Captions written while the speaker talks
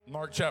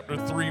Mark chapter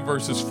 3,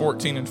 verses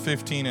 14 and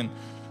 15. And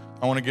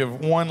I want to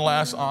give one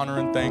last honor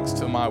and thanks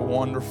to my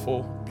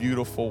wonderful,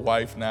 beautiful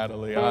wife,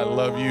 Natalie. I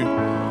love you.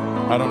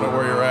 I don't know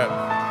where you're at.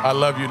 I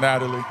love you,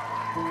 Natalie.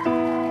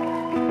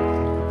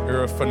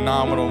 You're a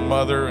phenomenal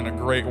mother and a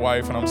great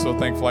wife, and I'm so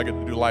thankful I get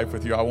to do life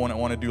with you. I wouldn't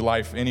want to do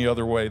life any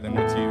other way than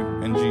with you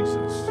in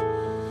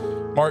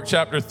Jesus. Mark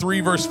chapter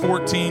 3, verse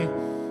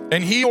 14.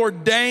 And he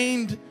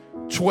ordained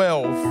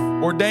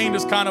 12. Ordained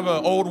is kind of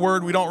an old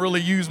word we don't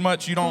really use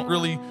much. You don't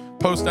really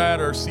post that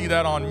or see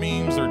that on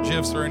memes or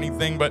GIFs or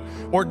anything, but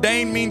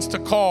ordained means to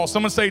call.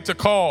 Someone say to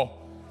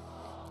call.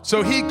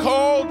 So he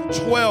called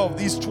 12,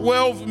 these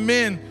 12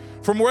 men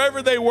from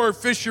wherever they were,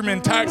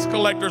 fishermen, tax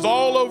collectors,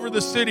 all over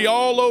the city,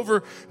 all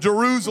over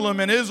Jerusalem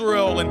and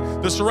Israel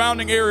and the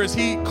surrounding areas.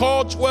 He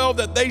called 12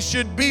 that they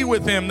should be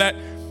with him, that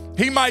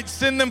he might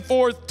send them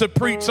forth to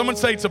preach. Someone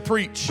say to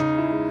preach.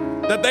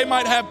 That they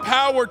might have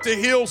power to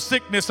heal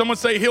sickness. Someone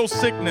say heal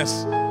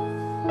sickness.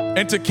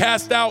 And to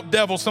cast out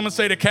devils. Someone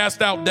say to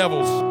cast out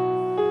devils.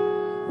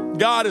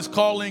 God is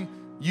calling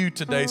you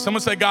today. Someone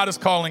say God is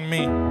calling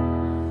me.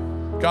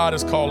 God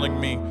is calling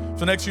me. For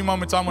the next few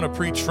moments, I'm going to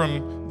preach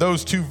from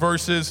those two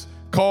verses.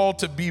 Called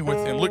to be with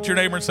him. Look to your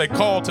neighbor and say,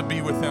 called to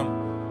be with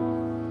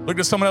him. Look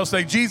to someone else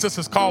and say, Jesus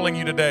is calling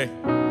you today.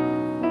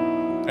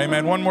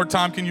 Amen. One more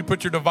time, can you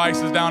put your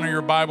devices down or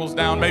your Bibles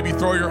down? Maybe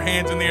throw your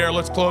hands in the air.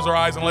 Let's close our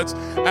eyes and let's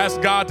ask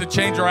God to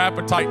change our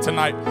appetite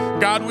tonight.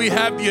 God, we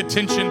have the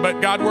attention,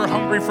 but God, we're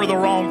hungry for the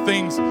wrong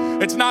things.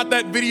 It's not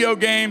that video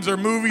games or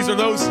movies or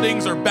those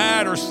things are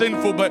bad or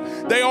sinful,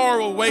 but they are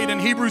a weight.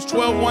 And Hebrews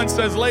 12:1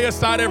 says, lay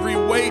aside every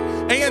weight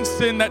and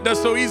sin that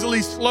does so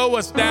easily slow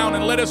us down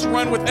and let us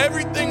run with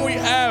everything we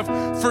have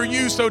for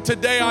you. So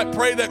today I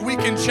pray that we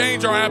can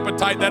change our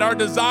appetite, that our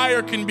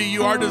desire can be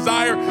you. Our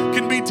desire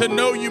can be to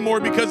know you more,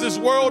 because this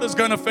world is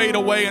going to fade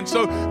away. And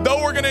so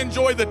though we're going to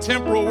enjoy the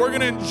temporal, we're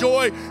going to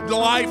enjoy the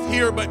life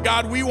here, but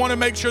God, we want to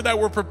make sure that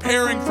we're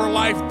preparing for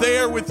life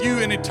there with you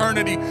in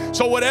eternity.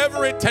 So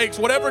whatever it takes,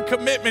 whatever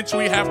commitments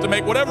we have to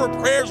make, whatever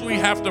prayers we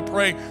have to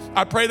pray,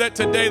 I pray that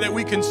today that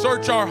we can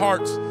search our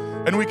hearts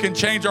and we can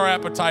change our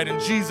appetite in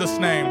Jesus'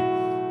 name.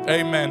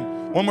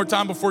 Amen. One more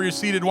time before you're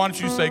seated, why don't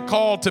you say,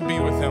 called to be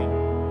with him.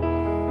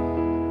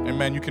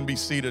 Amen. You can be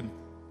seated.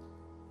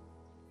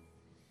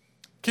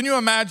 Can you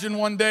imagine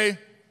one day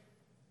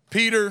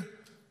Peter,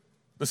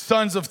 the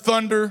sons of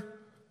thunder,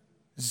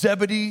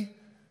 Zebedee,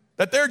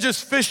 that they're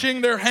just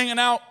fishing, they're hanging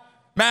out.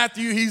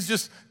 Matthew, he's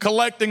just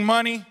collecting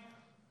money.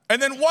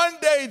 And then one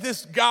day,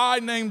 this guy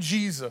named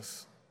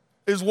Jesus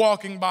is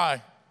walking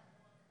by.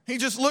 He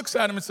just looks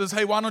at him and says,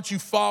 hey, why don't you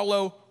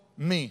follow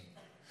me?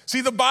 See,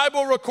 the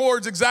Bible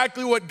records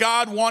exactly what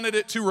God wanted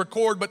it to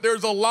record, but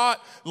there's a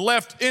lot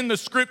left in the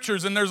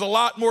scriptures and there's a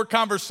lot more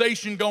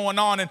conversation going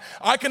on. And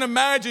I can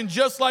imagine,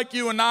 just like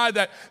you and I,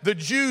 that the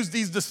Jews,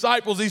 these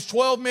disciples, these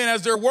 12 men,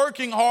 as they're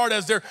working hard,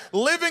 as they're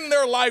living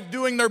their life,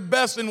 doing their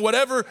best in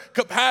whatever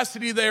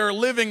capacity they are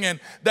living in,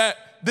 that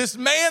this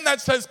man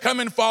that says, come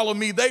and follow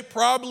me, they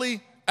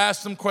probably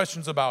asked some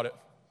questions about it.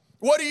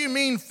 What do you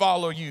mean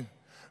follow you?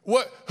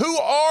 Who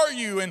are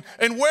you and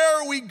where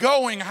are we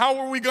going? How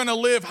are we going to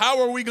live? How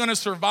are we going to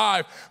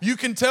survive? You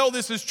can tell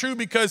this is true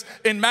because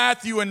in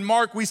Matthew and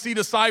Mark, we see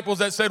disciples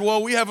that said,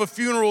 well, we have a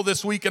funeral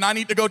this week and I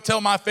need to go tell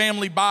my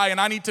family bye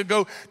and I need to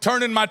go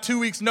turn in my 2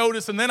 weeks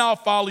notice and then I'll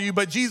follow you.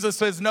 But Jesus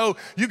says, no,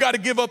 you got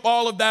to give up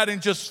all of that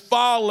and just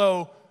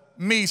follow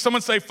me.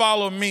 Someone say,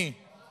 follow me.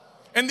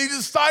 And the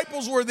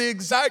disciples were the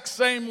exact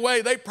same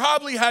way. They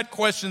probably had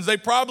questions. They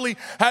probably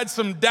had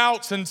some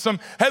doubts and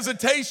some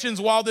hesitations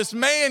while this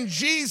man,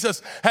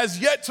 Jesus, has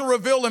yet to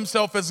reveal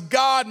himself as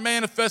God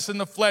manifest in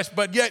the flesh.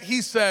 But yet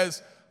he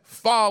says,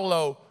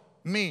 follow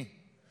me.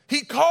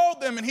 He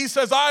called them and he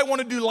says, I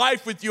want to do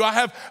life with you. I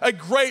have a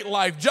great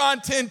life. John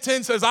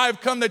 10:10 says, I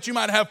have come that you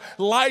might have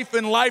life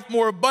and life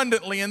more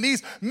abundantly. And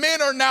these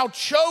men are now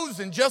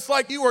chosen, just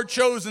like you are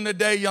chosen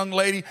today, young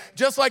lady,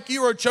 just like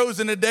you are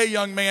chosen today,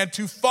 young man,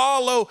 to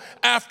follow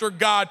after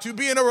God, to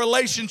be in a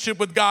relationship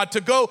with God,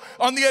 to go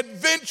on the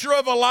adventure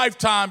of a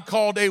lifetime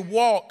called a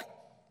walk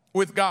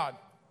with God.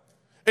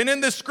 And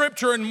in this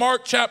scripture in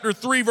Mark chapter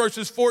 3,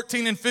 verses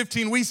 14 and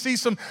 15, we see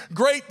some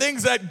great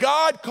things that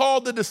God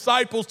called the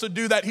disciples to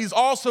do that he's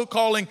also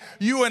calling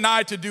you and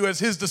I to do as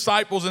his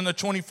disciples in the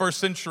 21st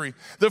century.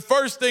 The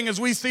first thing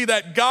is we see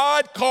that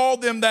God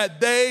called them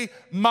that they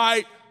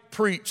might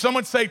preach.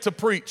 Someone say to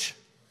preach.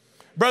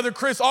 Brother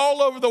Chris,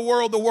 all over the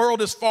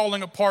world is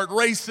falling apart.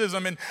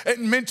 Racism and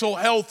mental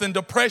health and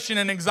depression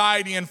and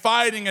anxiety and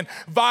fighting and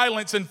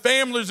violence and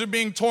families are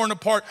being torn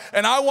apart.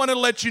 And I want to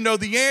let you know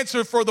the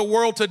answer for the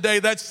world today,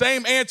 that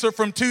same answer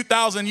from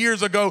 2,000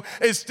 years ago,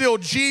 is still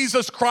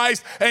Jesus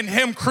Christ and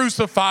him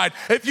crucified.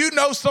 If you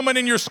know someone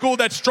in your school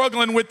that's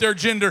struggling with their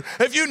gender,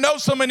 if you know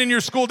someone in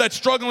your school that's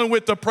struggling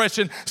with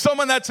depression,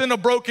 someone that's in a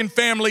broken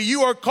family,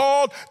 you are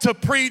called to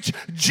preach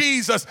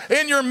Jesus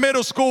in your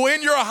middle school,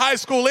 in your high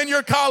school, in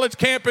your college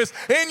campus,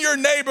 in your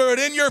neighborhood,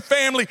 in your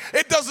family.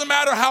 It doesn't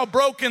matter how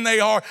broken they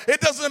are. It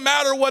doesn't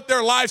matter what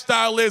their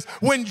lifestyle is.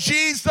 When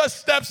Jesus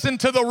steps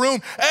into the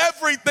room,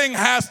 everything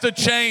has to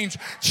change.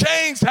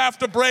 Chains have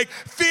to break.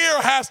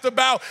 Fear has to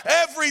bow.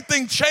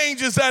 Everything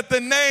changes at the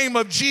name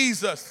of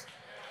Jesus.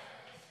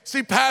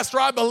 See, Pastor,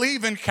 I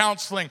believe in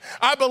counseling.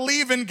 I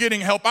believe in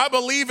getting help. I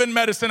believe in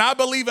medicine. I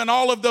believe in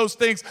all of those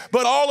things.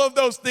 But all of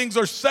those things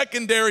are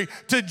secondary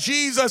to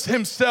Jesus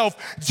himself.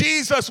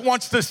 Jesus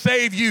wants to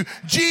save you.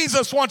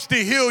 Jesus wants to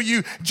heal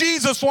you.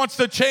 Jesus wants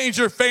to change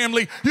your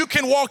family. You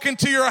can walk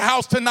into your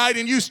house tonight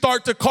and you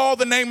start to call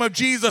the name of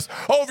Jesus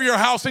over your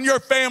house, and your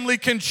family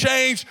can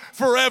change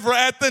forever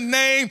at the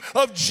name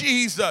of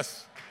Jesus.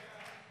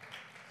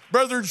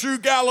 Brother Drew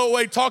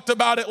Galloway talked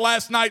about it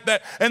last night,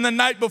 that and the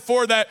night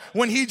before that,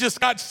 when he just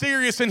got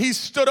serious and he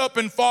stood up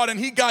and fought and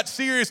he got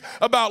serious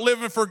about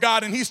living for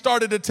God and he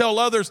started to tell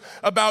others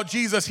about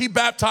Jesus. He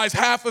baptized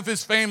half of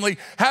his family.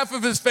 Half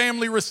of his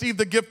family received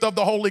the gift of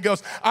the Holy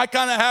Ghost. I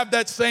kind of have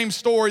that same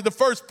story. The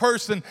first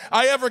person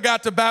I ever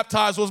got to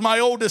baptize was my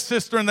oldest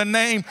sister in the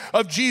name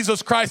of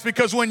Jesus Christ,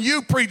 because when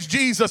you preach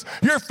Jesus,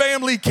 your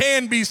family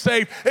can be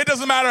saved. It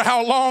doesn't matter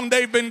how long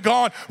they've been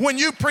gone. When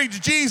you preach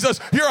Jesus,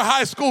 your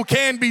high school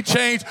can be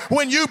changed.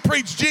 When you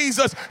preach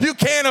Jesus, you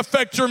can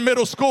affect your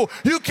middle school.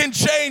 You can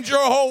change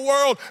your whole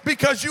world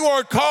because you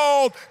are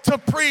called to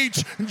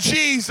preach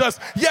Jesus.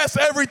 Yes,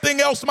 everything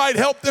else might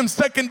help them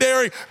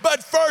secondary,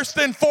 but first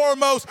and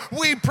foremost,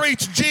 we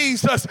preach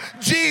Jesus.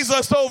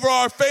 Jesus over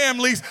our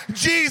families,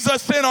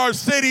 Jesus in our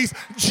cities,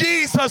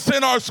 Jesus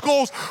in our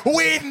schools.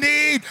 We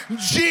need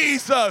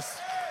Jesus.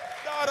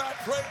 God, I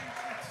pray.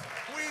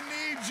 We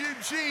need you,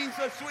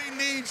 Jesus. We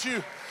need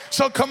you.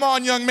 So come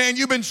on, young man,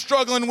 you've been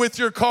struggling with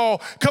your call.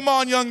 Come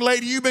on, young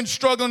lady, you've been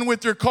struggling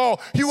with your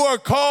call. You are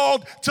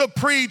called to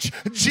preach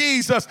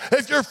Jesus.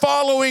 If you're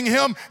following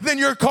him, then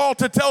you're called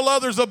to tell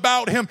others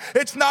about him.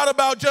 It's not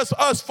about just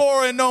us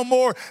four and no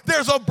more.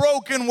 There's a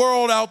broken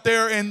world out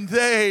there, and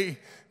they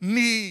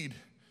need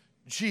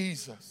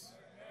Jesus.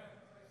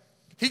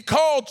 He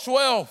called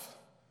 12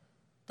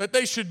 that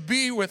they should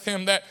be with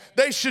him, that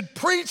they should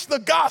preach the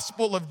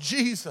gospel of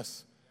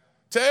Jesus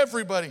to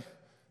everybody,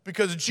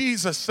 because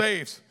Jesus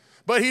saves.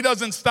 But he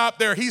doesn't stop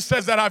there. He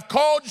says that I've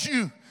called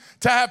you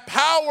to have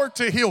power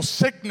to heal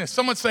sickness.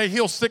 Someone say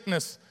heal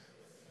sickness.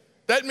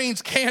 That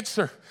means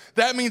cancer.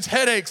 That means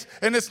headaches.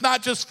 And it's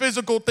not just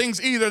physical things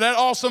either. That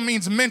also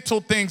means mental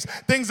things,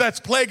 things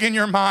that's plaguing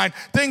your mind,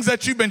 things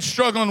that you've been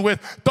struggling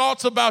with,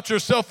 thoughts about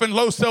yourself and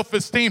low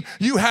self-esteem.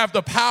 You have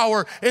the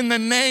power in the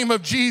name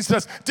of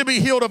Jesus to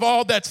be healed of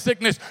all that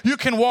sickness. You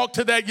can walk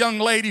to that young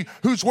lady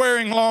who's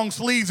wearing long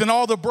sleeves and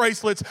all the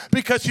bracelets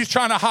because she's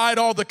trying to hide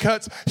all the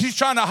cuts. She's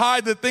trying to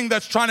hide the thing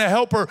that's trying to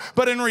help her.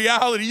 But in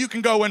reality, you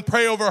can go and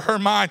pray over her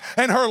mind,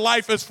 and her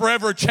life is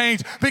forever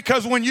changed,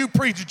 because when you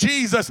preach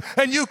Jesus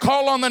and you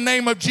call on the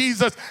name of Jesus,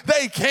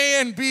 they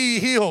can be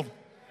healed.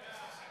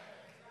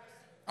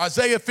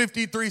 Isaiah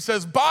 53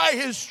 says, by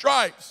his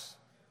stripes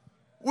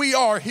we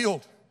are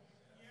healed.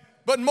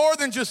 But more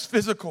than just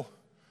physical,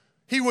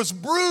 he was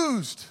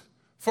bruised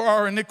for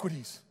our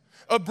iniquities.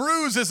 A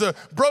bruise is a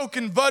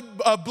broken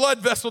blood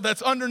vessel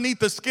that's underneath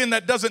the skin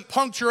that doesn't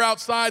puncture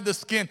outside the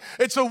skin.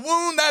 It's a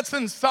wound that's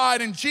inside,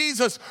 and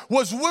Jesus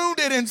was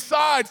wounded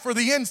inside for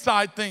the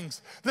inside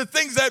things, the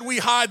things that we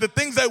hide, the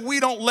things that we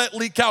don't let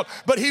leak out.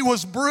 But he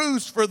was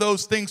bruised for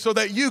those things so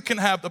that you can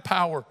have the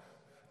power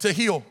to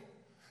heal.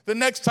 The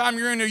next time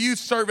you're in a youth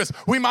service,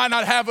 we might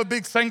not have a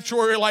big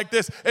sanctuary like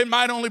this. It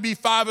might only be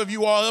 5 of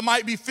you all. It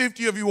might be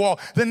 50 of you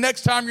all. The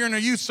next time you're in a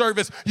youth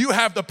service, you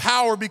have the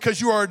power, because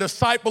you are a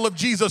disciple of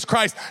Jesus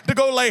Christ, to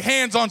go lay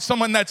hands on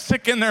someone that's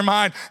sick in their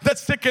mind,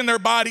 that's sick in their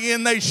body,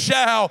 and they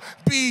shall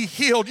be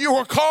healed. You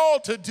are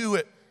called to do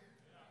it.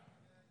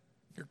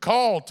 You're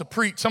called to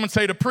preach. Someone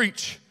say to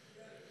preach.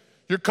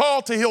 You're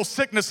called to heal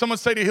sickness. Someone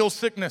say to heal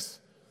sickness.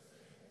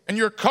 And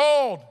you're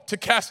called to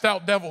cast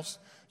out devils.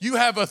 You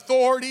have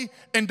authority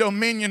and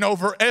dominion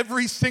over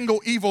every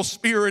single evil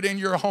spirit in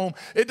your home.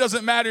 It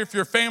doesn't matter if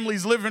your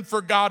family's living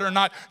for God or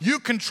not. You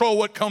control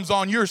what comes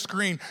on your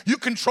screen. You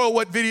control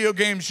what video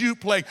games you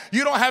play.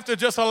 You don't have to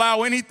just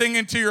allow anything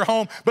into your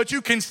home, but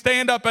you can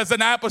stand up as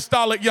an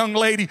apostolic young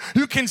lady.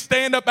 You can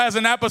stand up as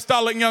an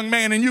apostolic young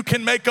man, and you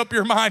can make up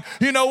your mind.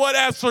 You know what?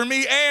 As for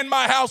me and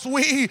my house,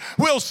 we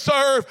will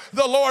serve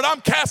the Lord.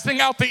 I'm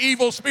casting out the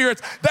evil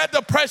spirits. That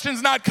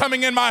depression's not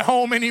coming in my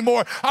home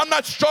anymore. I'm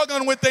not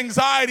struggling with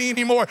anxiety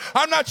anymore.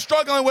 I'm not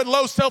struggling with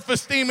low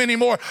self-esteem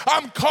anymore.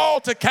 I'm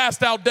called to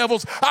cast out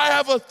devils. I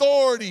have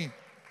authority.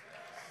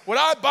 What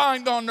I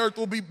bind on earth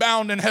will be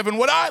bound in heaven.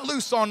 What I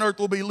loose on earth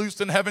will be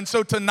loosed in heaven.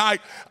 So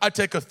tonight, I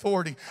take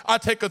authority. I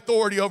take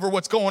authority over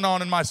what's going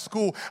on in my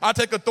school. I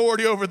take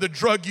authority over the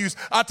drug use.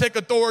 I take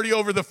authority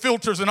over the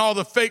filters and all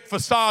the fake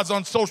facades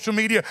on social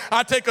media.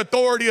 I take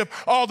authority of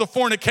all the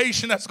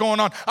fornication that's going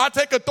on. I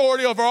take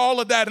authority over all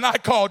of that, and I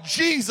call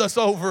Jesus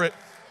over it.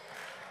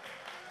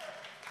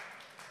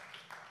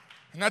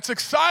 And that's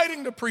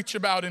exciting to preach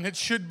about, and it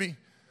should be.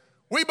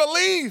 We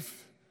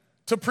believe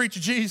to preach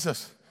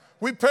Jesus.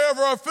 We pray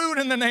over our food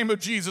in the name of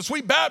Jesus.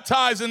 We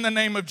baptize in the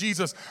name of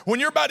Jesus. When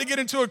you're about to get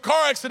into a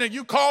car accident,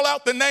 you call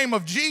out the name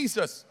of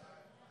Jesus.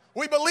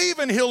 We believe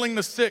in healing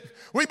the sick.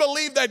 We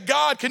believe that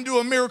God can do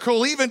a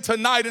miracle even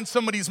tonight in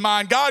somebody's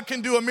mind. God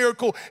can do a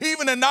miracle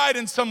even tonight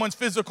in someone's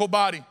physical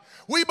body.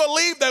 We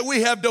believe that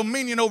we have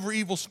dominion over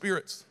evil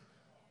spirits.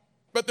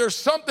 But there's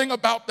something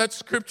about that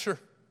scripture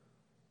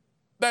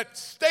that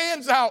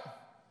stands out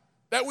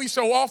that we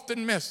so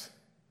often miss.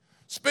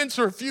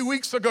 Spencer, a few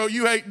weeks ago,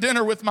 you ate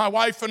dinner with my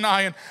wife and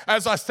I, and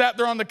as I sat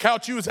there on the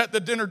couch, you was at the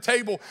dinner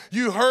table,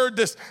 you heard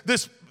this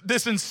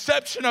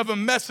inception of a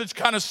message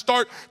kind of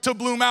start to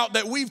bloom out,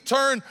 that we've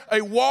turned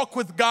a walk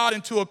with God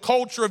into a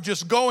culture of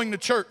just going to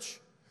church.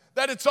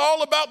 That it's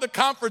all about the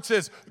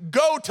conferences.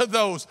 Go to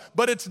those,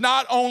 but it's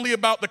not only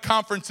about the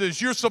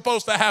conferences. You're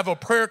supposed to have a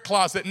prayer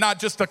closet, not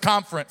just a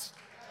conference.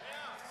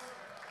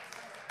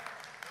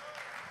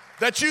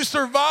 That you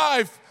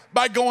survive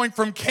by going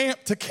from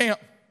camp to camp.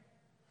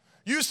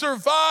 You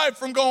survive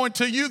from going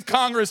to youth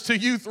congress to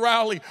youth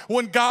rally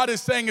when God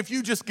is saying, if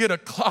you just get a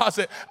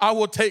closet, I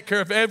will take care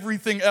of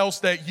everything else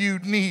that you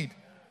need.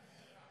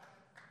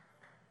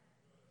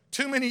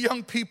 Too many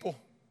young people,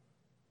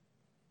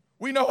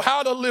 we know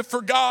how to live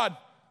for God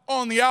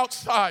on the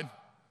outside.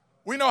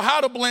 We know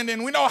how to blend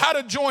in. We know how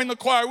to join the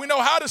choir. We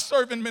know how to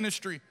serve in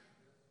ministry.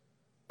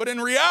 But in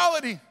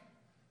reality,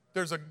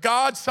 there's a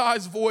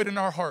God-sized void in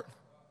our heart.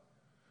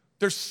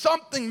 There's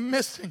something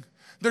missing.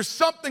 There's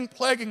something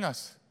plaguing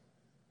us.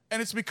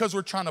 And it's because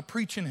we're trying to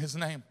preach in his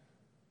name.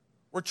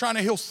 We're trying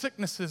to heal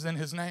sicknesses in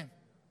his name.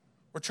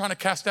 We're trying to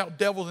cast out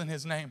devils in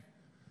his name.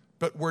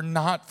 But we're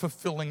not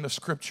fulfilling the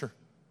scripture.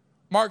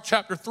 Mark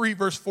chapter 3,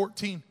 verse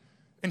 14.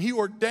 And he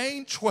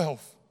ordained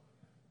 12.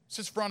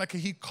 Says Veronica,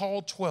 he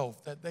called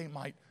 12 that they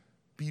might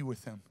be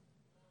with him.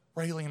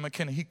 Rayleigh and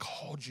McKenna, he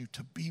called you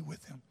to be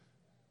with him.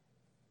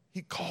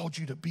 He called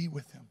you to be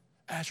with him.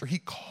 Asher, he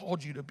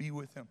called you to be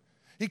with him.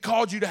 He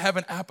called you to have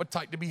an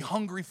appetite, to be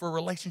hungry for a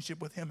relationship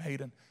with him,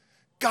 Hayden.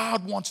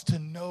 God wants to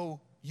know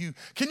you.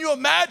 Can you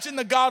imagine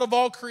the God of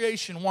all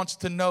creation wants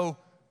to know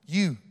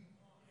you?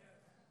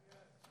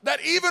 That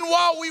even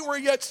while we were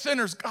yet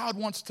sinners, God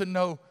wants to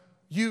know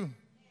you.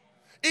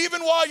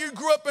 Even while you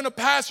grew up in a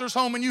pastor's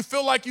home and you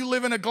feel like you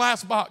live in a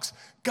glass box,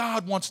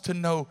 God wants to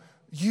know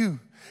you.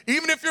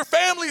 Even if your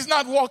family's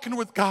not walking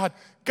with God,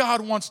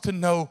 God wants to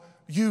know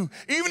you.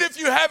 Even if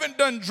you haven't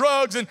done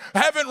drugs and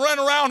haven't run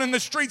around in the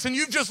streets and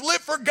you've just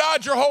lived for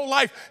God your whole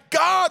life,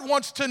 God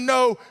wants to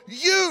know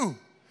you.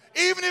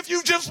 Even if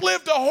you just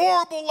lived a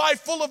horrible life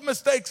full of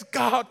mistakes,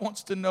 God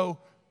wants to know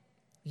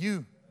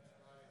you.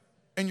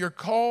 And you're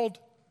called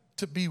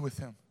to be with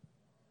him.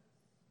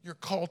 You're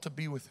called to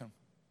be with him.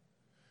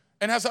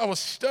 And as I was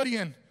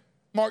studying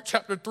Mark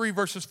chapter 3,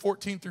 verses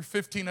 14 through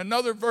 15,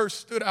 another verse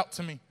stood out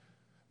to me.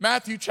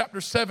 Matthew chapter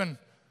 7,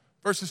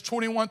 verses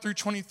 21 through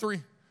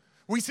 23.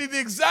 We see the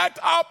exact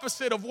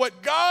opposite of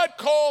what God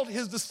called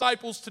his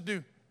disciples to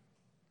do.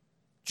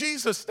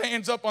 Jesus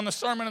stands up on the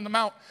Sermon on the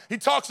Mount. He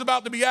talks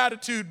about the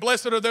Beatitude.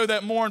 Blessed are they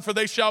that mourn, for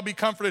they shall be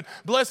comforted.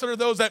 Blessed are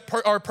those that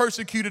are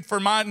persecuted for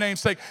my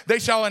name's sake. They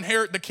shall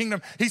inherit the kingdom.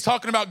 He's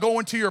talking about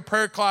going to your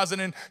prayer closet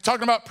and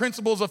talking about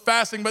principles of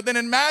fasting. But then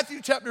in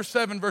Matthew chapter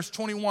 7, verse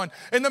 21,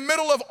 in the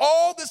middle of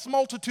all this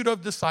multitude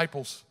of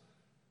disciples,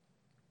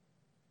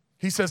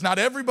 he says, not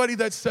everybody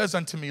that says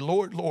unto me,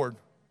 Lord, Lord,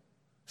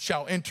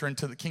 shall enter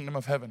into the kingdom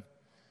of heaven.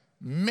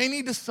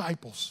 Many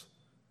disciples,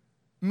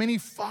 many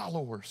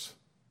followers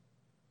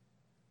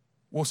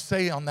will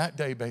say on that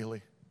day,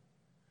 Bailey,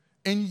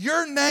 in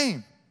your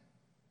name,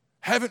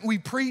 haven't we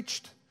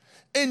preached?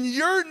 In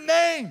your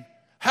name,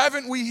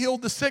 haven't we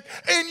healed the sick?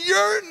 In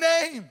your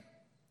name,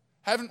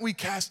 haven't we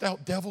cast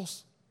out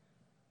devils?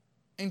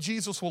 And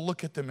Jesus will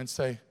look at them and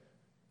say,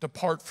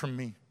 depart from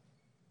me.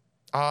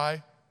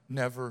 I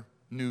never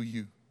knew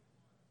you.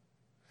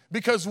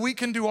 Because we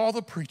can do all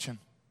the preaching.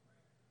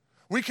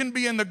 We can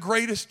be in the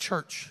greatest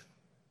church.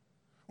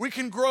 We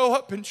can grow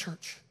up in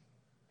church.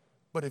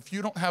 But if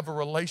you don't have a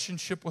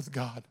relationship with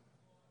God,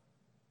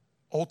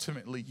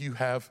 ultimately you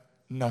have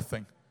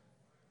nothing.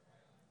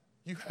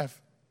 You have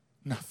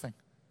nothing.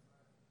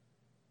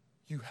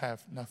 You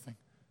have nothing.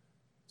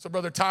 So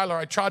Brother Tyler,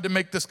 I tried to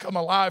make this come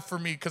alive for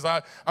me because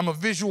I'm a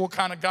visual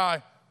kind of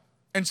guy.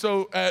 And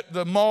so at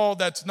the mall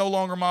that's no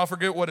longer mall, I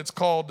forget what it's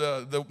called,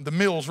 the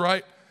Mills,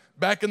 right?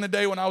 Back in the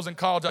day when I was in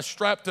college, I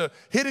strapped a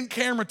hidden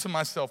camera to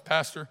myself,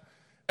 Pastor.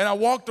 And I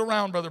walked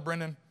around, Brother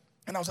Brendan,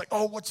 and I was like,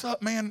 oh, what's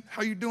up, man?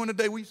 How you doing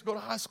today? We used to go to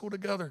high school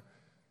together.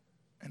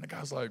 And the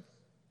guy's like,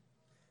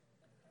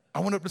 I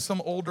went up to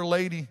some older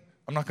lady.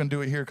 I'm not going to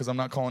do it here because I'm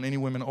not calling any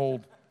women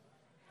old.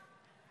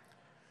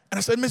 And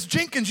I said, Miss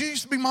Jenkins, you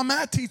used to be my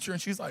math teacher.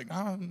 And she's like,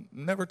 I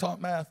never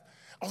taught math.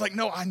 I was like,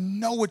 no, I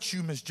know it's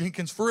you, Miss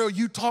Jenkins. For real,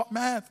 you taught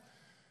math.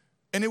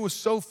 And it was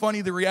so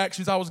funny, the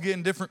reactions I was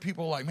getting. Different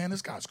people were like, man,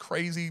 this guy's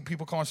crazy.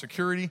 People calling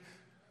security.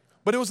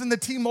 But it was in the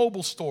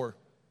T-Mobile store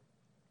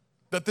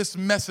that this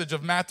message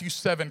of Matthew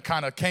 7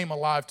 kind of came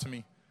alive to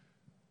me.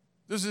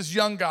 There's this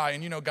young guy,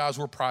 and you know, guys,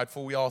 we're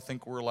prideful. We all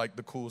think we're like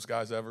the coolest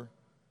guys ever.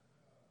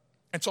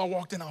 And so I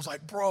walked in, I was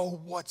like,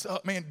 bro, what's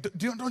up, man?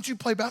 Don't you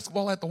play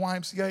basketball at the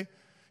YMCA?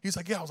 He's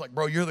like, yeah. I was like,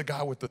 bro, you're the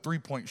guy with the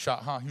three-point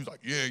shot, huh? He was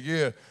like,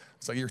 yeah. I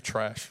was like, you're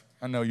trash.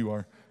 I know you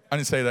are. I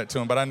didn't say that to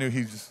him, but I knew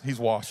he's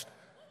washed.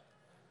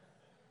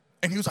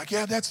 And he was like,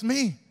 yeah, that's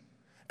me.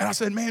 And I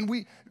said, man,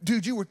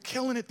 dude, you were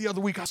killing it the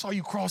other week. I saw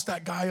you cross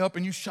that guy up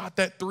and you shot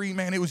that three,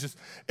 man. It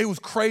was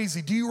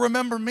crazy. Do you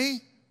remember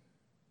me?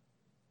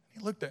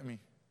 He looked at me.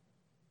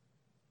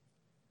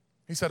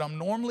 He said, I'm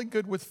normally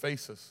good with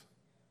faces,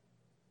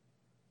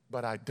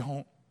 but I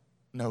don't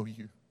know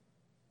you.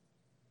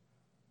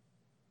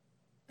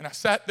 And I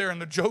sat there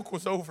and the joke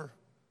was over.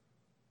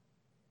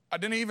 I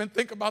didn't even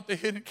think about the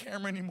hidden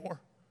camera anymore.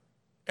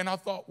 And I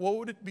thought, what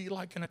would it be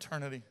like in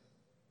eternity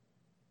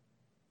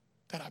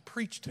that I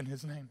preached in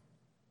his name,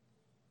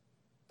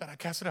 that I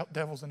casted out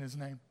devils in his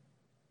name,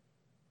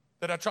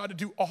 that I tried to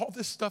do all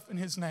this stuff in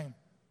his name,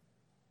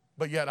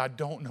 but yet I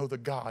don't know the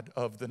God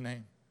of the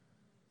name.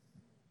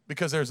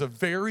 Because there's a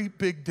very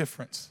big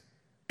difference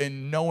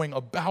in knowing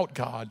about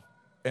God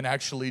and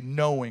actually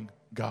knowing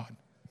God.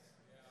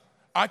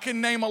 I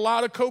can name a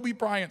lot of Kobe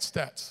Bryant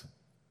stats,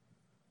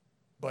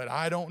 but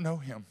I don't know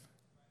him,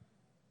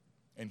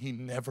 and he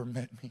never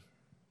met me.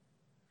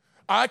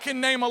 I can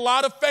name a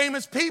lot of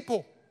famous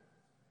people,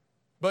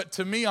 but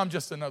to me, I'm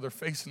just another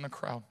face in the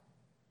crowd.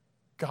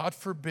 God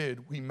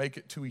forbid we make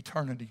it to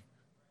eternity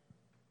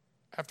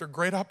after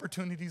great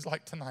opportunities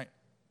like tonight.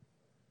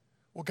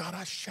 Well, God,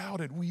 I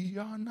shouted, we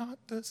are not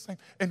the same,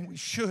 and we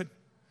should.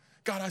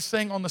 God, I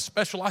sang on the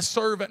special, I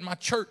serve at my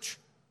church,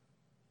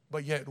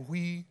 but yet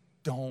we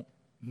don't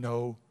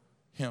know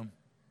him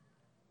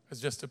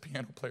as just a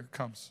piano player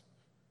comes.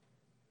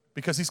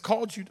 Because he's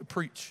called you to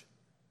preach.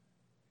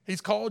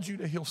 He's called you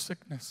to heal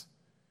sickness.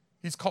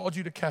 He's called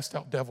you to cast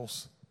out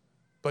devils.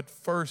 But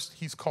first,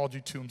 he's called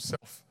you to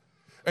himself.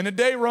 And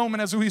today, Roman,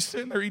 as we were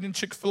sitting there eating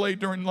Chick-fil-A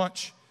during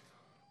lunch,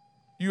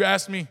 you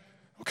asked me,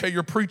 okay,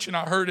 you're preaching,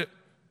 I heard it.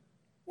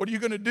 What are you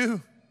going to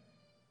do?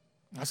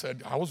 I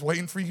said, I was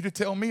waiting for you to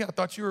tell me. I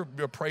thought you were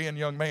a praying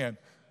young man.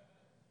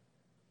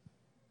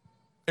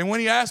 And when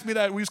he asked me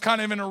that, we was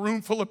kind of in a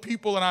room full of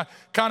people, and I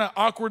kind of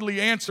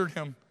awkwardly answered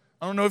him.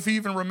 I don't know if he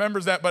even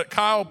remembers that, but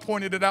Kyle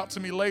pointed it out to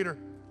me later.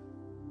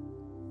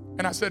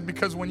 And I said,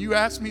 because when you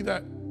asked me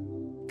that,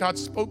 God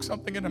spoke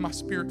something into my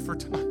spirit for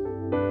tonight.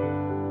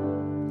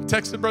 I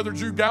texted Brother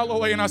Drew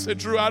Galloway, and I said,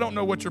 Drew, I don't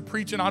know what you're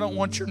preaching. I don't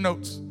want your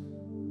notes.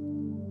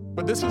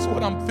 But this is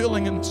what I'm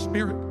feeling in the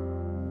spirit.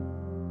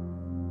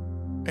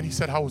 And he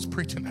said, I was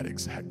preaching that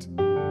exact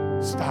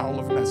style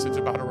of message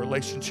about a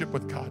relationship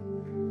with God.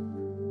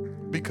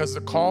 Because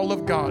the call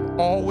of God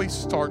always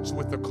starts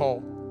with the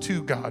call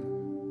to God.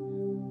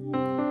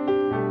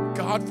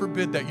 God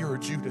forbid that you're a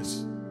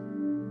Judas,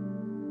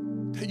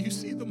 that you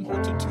see the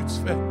multitudes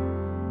fed.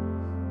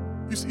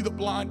 You see the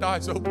blind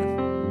eyes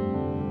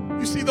open.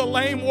 You see the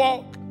lame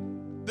walk,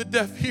 the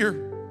deaf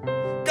hear.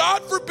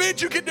 God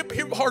forbid you get to be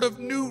a part of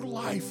New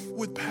Life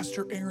with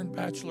Pastor Aaron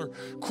Batchelor,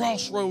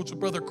 Crossroads with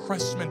Brother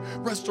Cressman,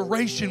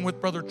 Restoration with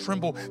Brother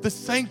Trimble, The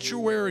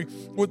Sanctuary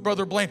with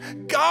Brother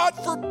Blaine. God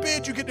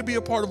forbid you get to be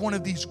a part of one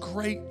of these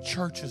great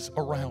churches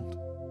around.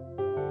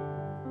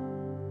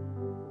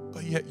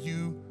 But yet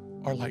you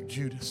are like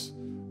Judas,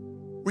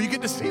 where you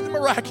get to see the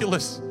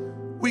miraculous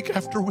week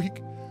after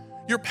week.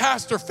 Your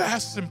pastor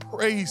fasts and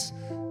prays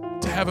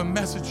to have a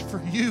message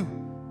for you.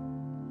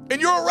 And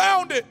you're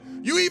around it.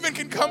 You even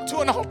can come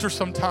to an altar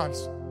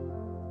sometimes.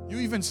 You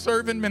even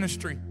serve in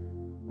ministry.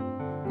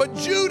 But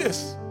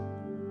Judas,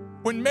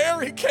 when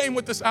Mary came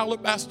with this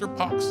alabaster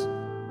box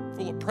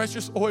full of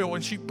precious oil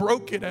and she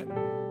broke it at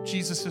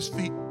Jesus'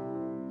 feet,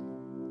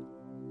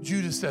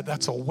 Judas said,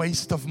 that's a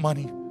waste of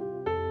money.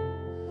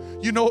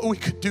 You know what we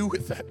could do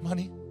with that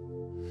money?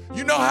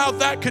 You know how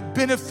that could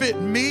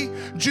benefit me?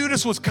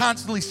 Judas was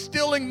constantly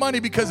stealing money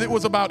because it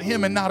was about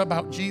him and not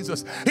about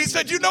Jesus. He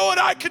said, you know what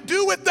I could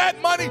do with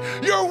that money?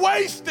 You're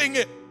wasting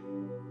it.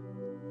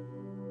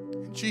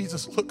 And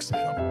Jesus looks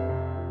at him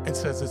and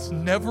says, it's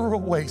never a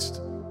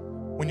waste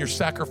when you're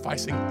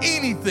sacrificing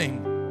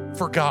anything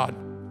for God.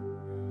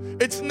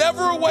 It's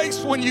never a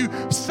waste when you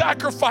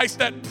sacrifice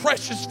that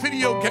precious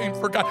video game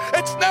for God.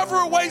 It's never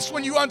a waste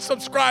when you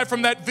unsubscribe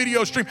from that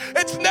video stream.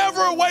 It's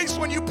never a waste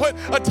when you put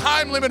a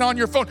time limit on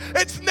your phone.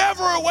 It's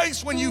never a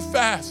waste when you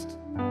fast.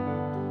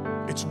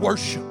 It's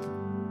worship.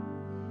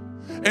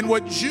 And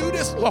what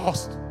Judas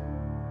lost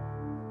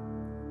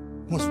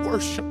was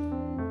worship.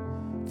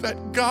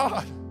 That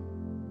God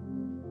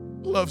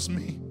loves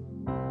me.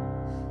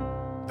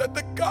 That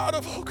the God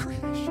of all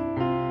creation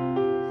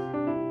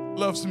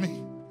loves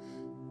me.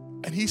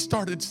 And he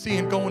started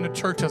seeing going to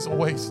church as a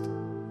waste.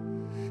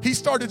 He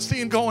started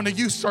seeing going to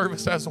youth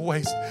service as a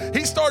waste.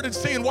 He started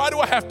seeing, why do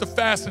I have to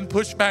fast and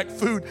push back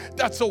food?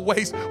 That's a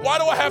waste. Why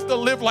do I have to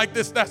live like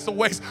this? That's a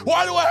waste.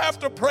 Why do I have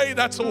to pray?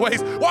 That's a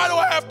waste. Why do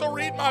I have to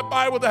read my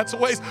Bible? That's a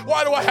waste.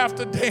 Why do I have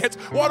to dance?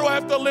 Why do I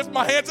have to lift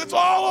my hands? It's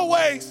all a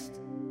waste.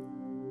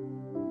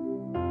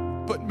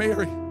 But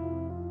Mary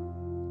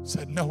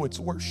said, no, it's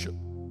worship.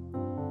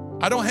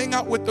 I don't hang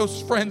out with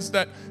those friends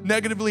that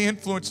negatively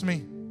influence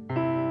me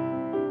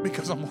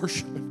because I'm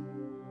worshiping.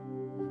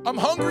 I'm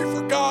hungry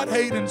for God,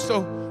 Hayden,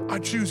 so I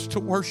choose to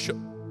worship.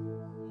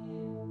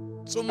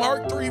 So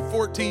Mark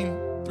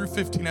 3:14 through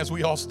 15, as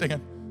we all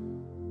stand.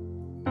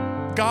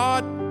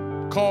 God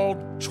called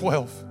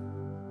 12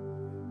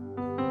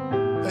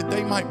 that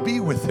they might be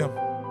with him,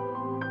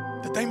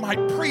 that they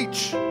might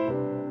preach,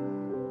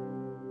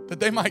 that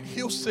they might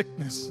heal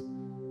sickness,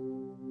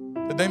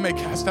 that they may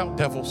cast out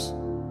devils.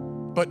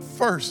 But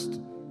first,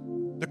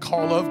 the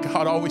call of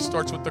God always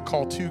starts with the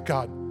call to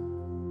God.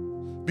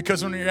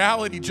 Because in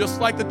reality, just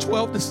like the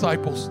 12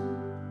 disciples,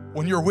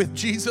 when you're with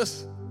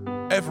Jesus,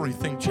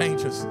 everything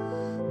changes.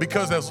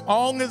 Because as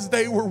long as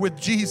they were with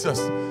Jesus,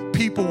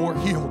 people were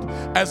healed.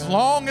 As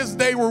long as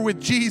they were with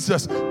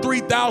Jesus,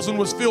 3,000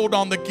 was filled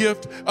on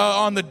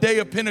the day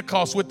of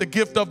Pentecost with the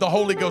gift of the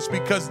Holy Ghost,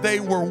 because they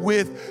were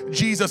with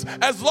Jesus.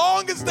 As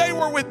long as they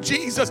were with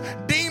Jesus,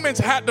 demons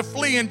had to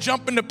flee and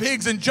jump into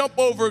pigs and jump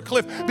over a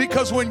cliff,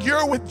 because when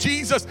you're with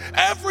Jesus,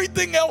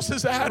 everything else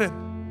is added.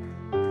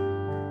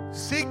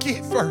 Seek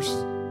ye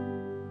first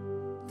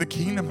the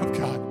kingdom of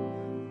God,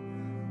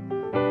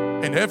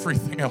 and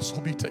everything else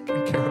will be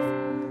taken care of.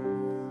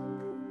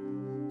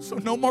 So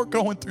no more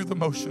going through the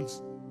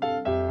motions.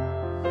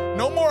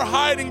 No more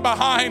hiding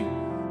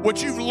behind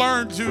what you've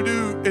learned to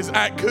do is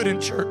act good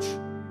in church.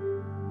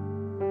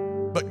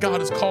 But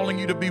God is calling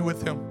you to be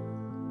with him.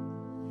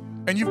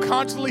 And you've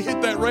constantly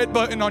hit that red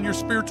button on your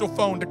spiritual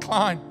phone,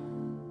 decline,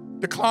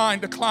 decline,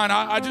 decline.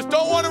 I just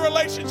don't want a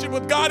relationship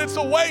with God. It's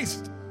a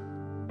waste.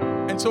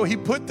 And so he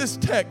put this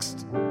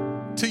text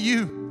to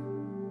you.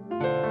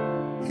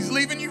 He's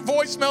leaving you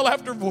voicemail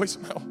after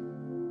voicemail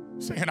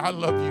saying, I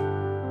love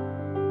you.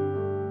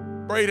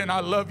 Braden, I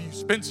love you.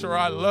 Spencer,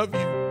 I love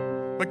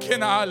you.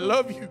 McKenna, I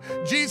love you.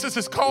 Jesus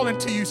is calling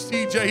to you,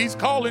 CJ. He's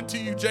calling to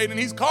you, Jaden.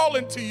 He's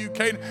calling to you,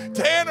 Caden.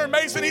 Tanner,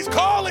 Mason, he's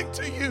calling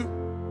to you.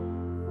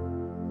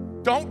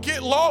 Don't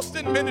get lost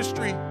in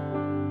ministry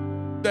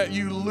that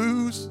you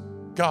lose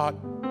God.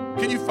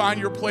 Can you find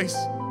your place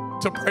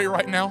to pray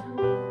right now?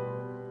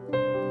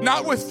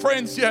 Not with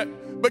friends yet,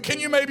 but can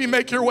you maybe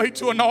make your way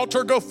to an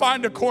altar, go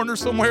find a corner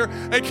somewhere,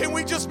 and can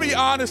we just be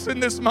honest in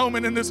this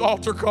moment, in this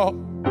altar call?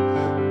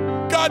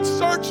 God,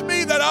 search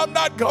me that I'm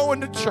not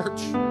going to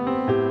church,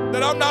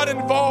 that I'm not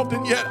involved,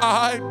 and yet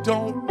I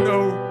don't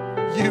know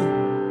you.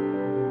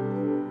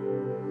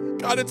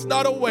 God, it's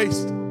not a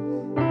waste,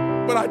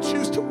 but I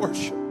choose to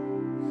worship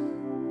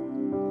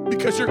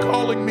because you're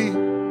calling me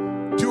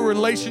to a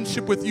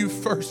relationship with you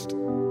first.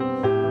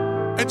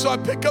 And so I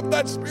pick up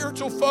that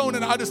spiritual phone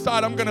and I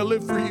decide I'm going to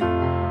live for you.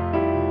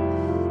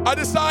 I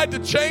decide to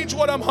change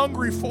what I'm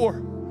hungry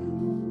for,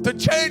 to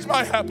change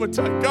my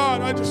appetite.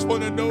 God, I just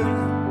want to know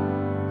you.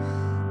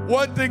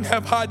 One thing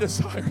have I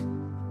desired.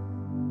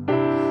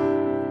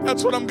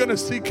 That's what I'm going to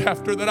seek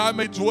after, that I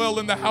may dwell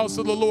in the house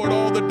of the Lord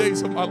all the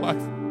days of my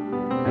life.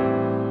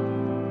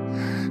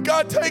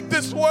 God, take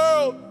this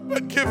world,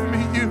 but give me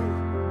you.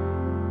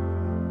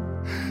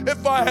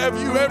 If I have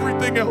you,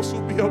 everything else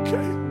will be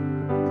okay.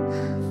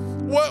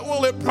 What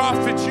will it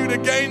profit you to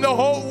gain the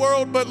whole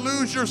world but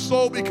lose your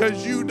soul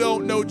because you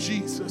don't know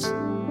Jesus?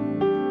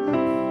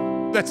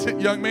 That's it,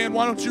 young man.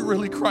 Why don't you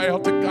really cry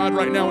out to God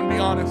right now and be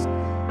honest?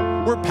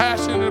 We're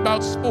passionate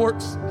about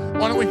sports.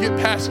 Why don't we get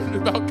passionate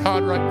about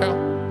God right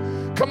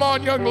now? Come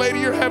on, young lady,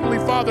 your Heavenly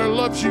Father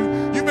loves you.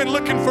 You've been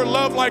looking for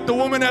love like the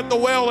woman at the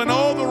well in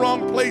all the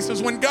wrong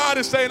places, when God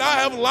is saying, I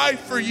have life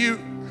for you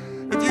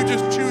if you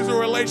just choose a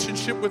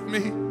relationship with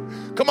me.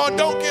 Come on,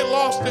 don't get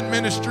lost in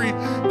ministry.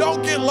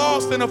 Don't get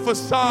lost in a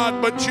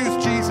facade, but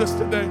choose Jesus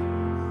today.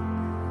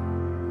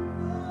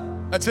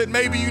 That's it.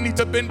 Maybe you need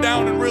to bend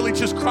down and really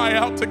just cry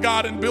out to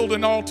God and build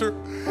an altar.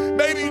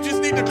 Maybe you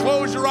just need to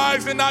close your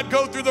eyes and not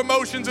go through the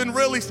motions and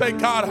really say,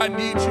 God, I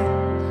need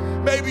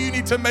you. Maybe you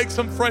need to make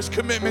some fresh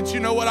commitments. You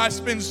know what? I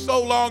spend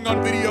so long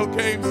on video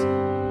games,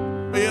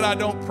 but yet I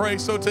don't pray.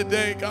 So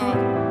today, God,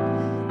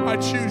 I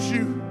choose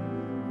you.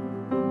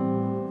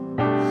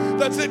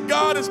 That's it.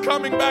 God is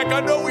coming back.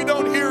 I know we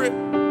don't hear it.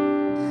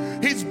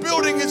 He's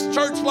building his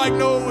church like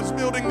Noah was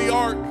building the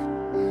ark.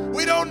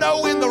 We don't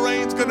know when the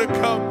rain's going to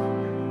come.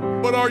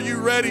 But are you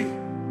ready?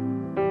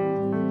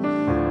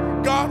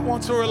 God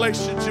wants a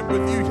relationship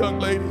with you, young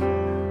lady.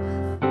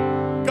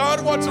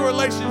 God wants a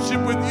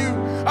relationship with you.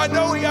 I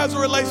know he has a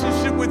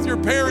relationship with your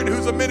parent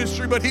who's a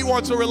ministry, but he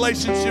wants a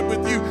relationship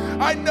with you.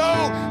 I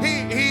know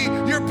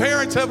your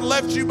parents have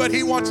left you, but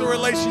he wants a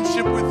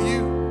relationship with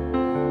you.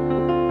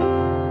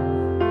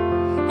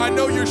 I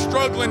know you're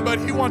struggling, but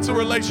he wants a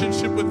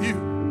relationship with you.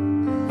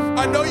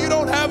 I know you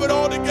don't have it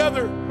all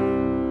together,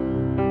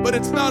 but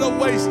it's not a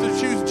waste to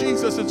choose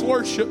Jesus. It's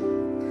worship.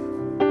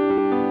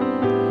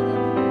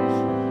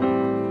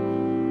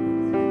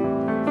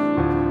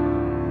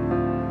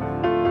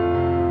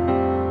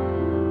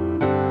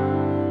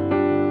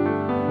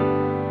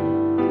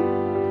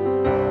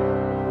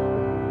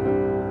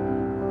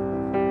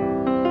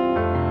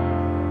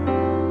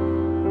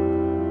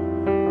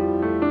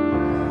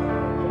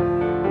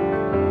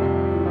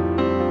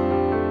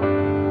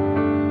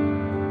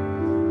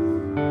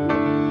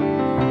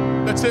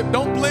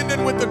 Don't blend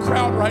in with the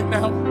crowd right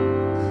now.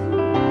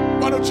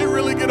 Why don't you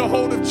really get a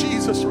hold of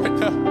Jesus right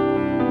now?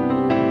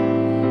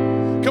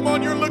 Come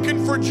on, you're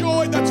looking for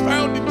joy that's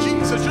found in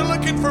Jesus. You're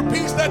looking for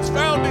peace that's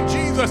found in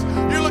Jesus.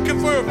 You're looking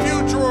for a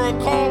future or a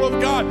call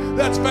of God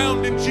that's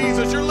found in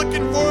Jesus. You're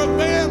looking for a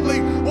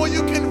family. Well,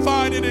 you can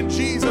find it in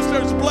Jesus.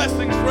 There's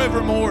blessings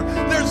forevermore.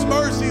 There's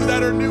mercies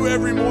that are new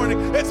every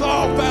morning. It's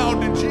all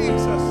found in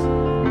Jesus.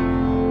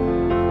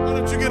 Why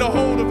don't you get a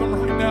hold of him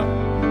right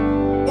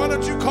now? Why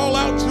don't you call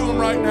out to him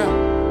right now?